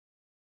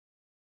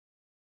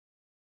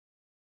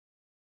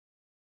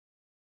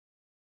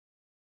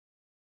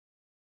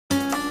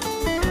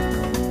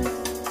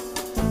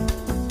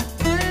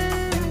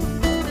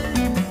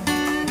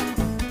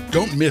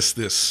Don't miss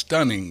this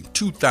stunning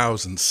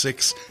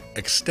 2006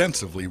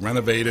 extensively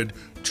renovated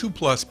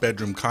 2+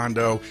 bedroom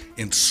condo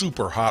in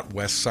super hot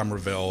West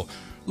Somerville,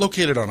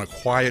 located on a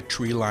quiet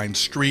tree-lined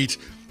street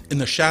in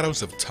the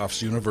shadows of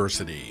Tufts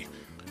University.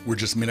 We're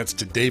just minutes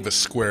to Davis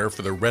Square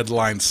for the Red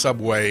Line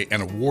subway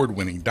and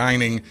award-winning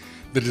dining,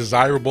 the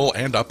desirable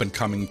and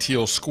up-and-coming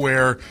Teal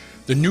Square,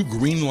 the new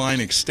Green Line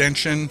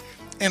extension,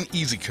 and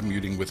easy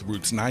commuting with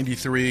routes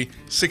 93,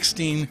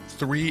 16,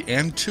 3,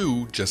 and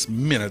 2 just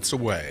minutes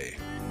away.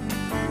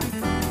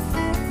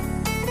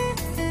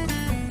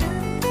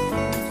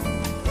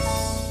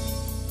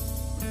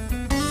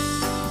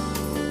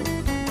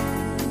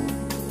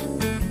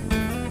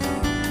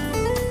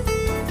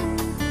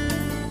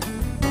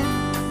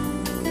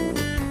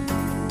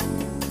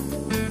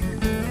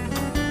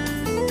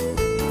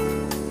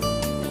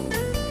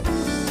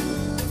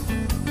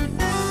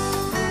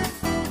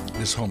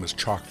 This home is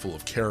chock full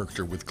of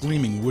character with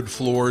gleaming wood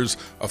floors,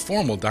 a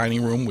formal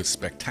dining room with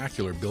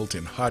spectacular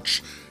built-in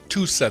hutch,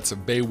 2 sets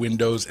of bay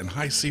windows, and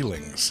high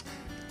ceilings.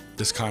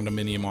 This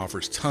condominium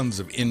offers tons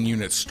of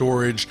in-unit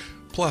storage,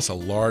 plus a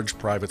large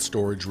private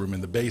storage room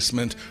in the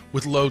basement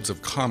with loads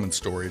of common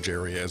storage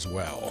area as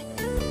well.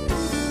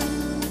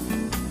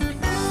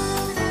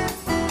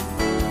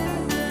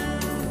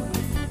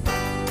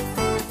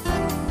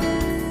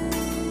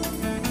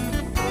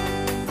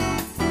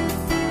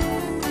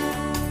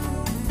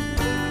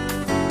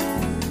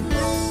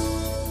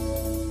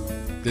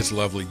 This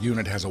lovely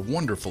unit has a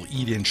wonderful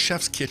eat-in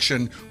chef's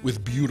kitchen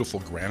with beautiful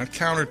granite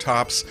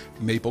countertops,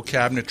 maple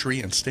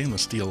cabinetry, and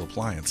stainless steel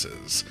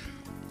appliances.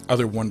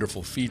 Other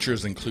wonderful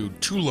features include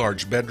 2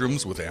 large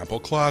bedrooms with ample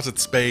closet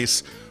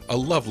space, a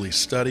lovely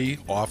study,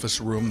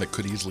 office room that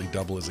could easily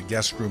double as a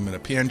guest room in a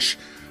pinch,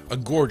 a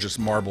gorgeous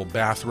marble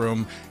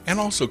bathroom, and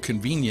also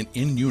convenient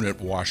in-unit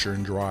washer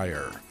and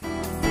dryer.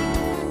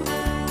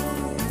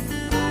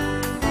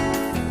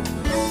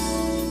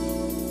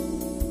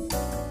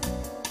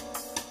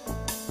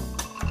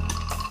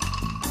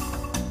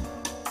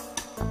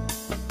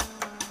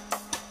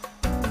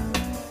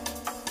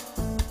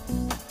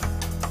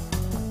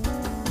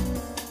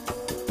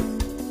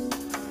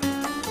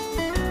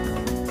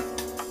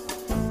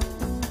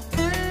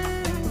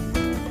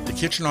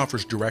 The kitchen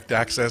offers direct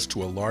access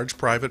to a large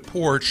private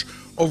porch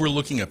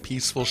overlooking a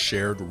peaceful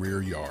shared rear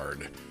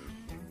yard.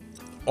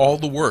 All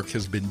the work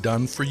has been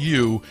done for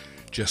you.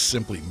 Just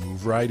simply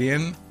move right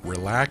in,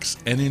 relax,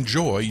 and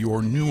enjoy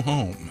your new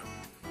home.